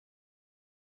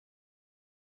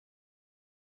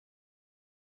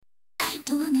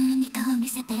見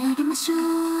せてあげましょう。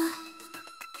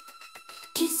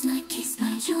KissMy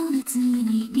KissMy 情熱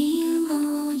に身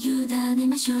を委ね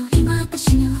ましょう。今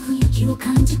私の雰囲気を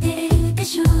感じてるで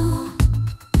しょう。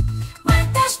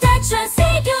私たちは制御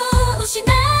を失って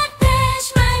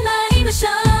しまいましょ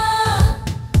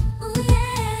う。oooh-yeeah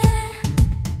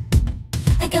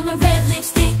I got my red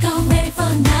lipstick on, ready for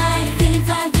the night. Feeling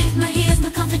fine with my heels, my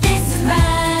confidence is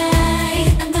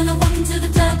right. I'm gonna walk into the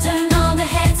club, turn all the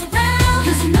heads around.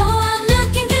 Cause you know I'm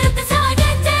looking good, that's how I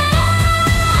get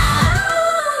down.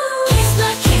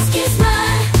 KissMy,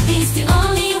 KissMy is the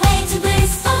only way to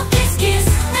bliss. Oh, kiss, kiss,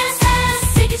 nice,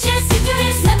 nice. Take a chance, take a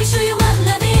risk, let me show you what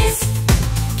love is.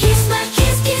 KissMy,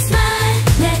 KissMy,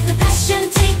 let the passion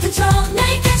take control. Now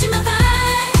you're catching my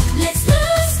vibe, let's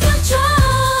lose control.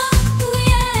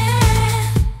 Oooh-yeeah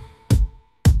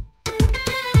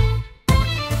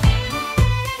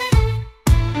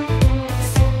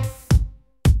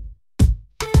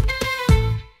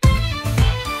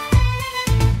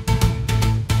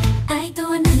愛と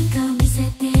は何かを見せ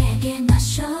てあげま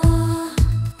しょう。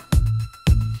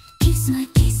KissMy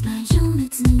KissMy 情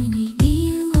熱に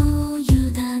身を委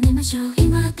ねましょう。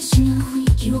今私の雰囲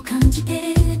気を感じ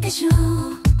てるでしょう。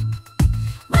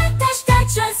私た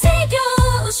ちは制御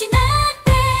を失って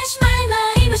しま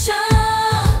いましょう。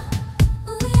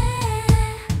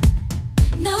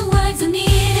oooh-yeeah No words are needed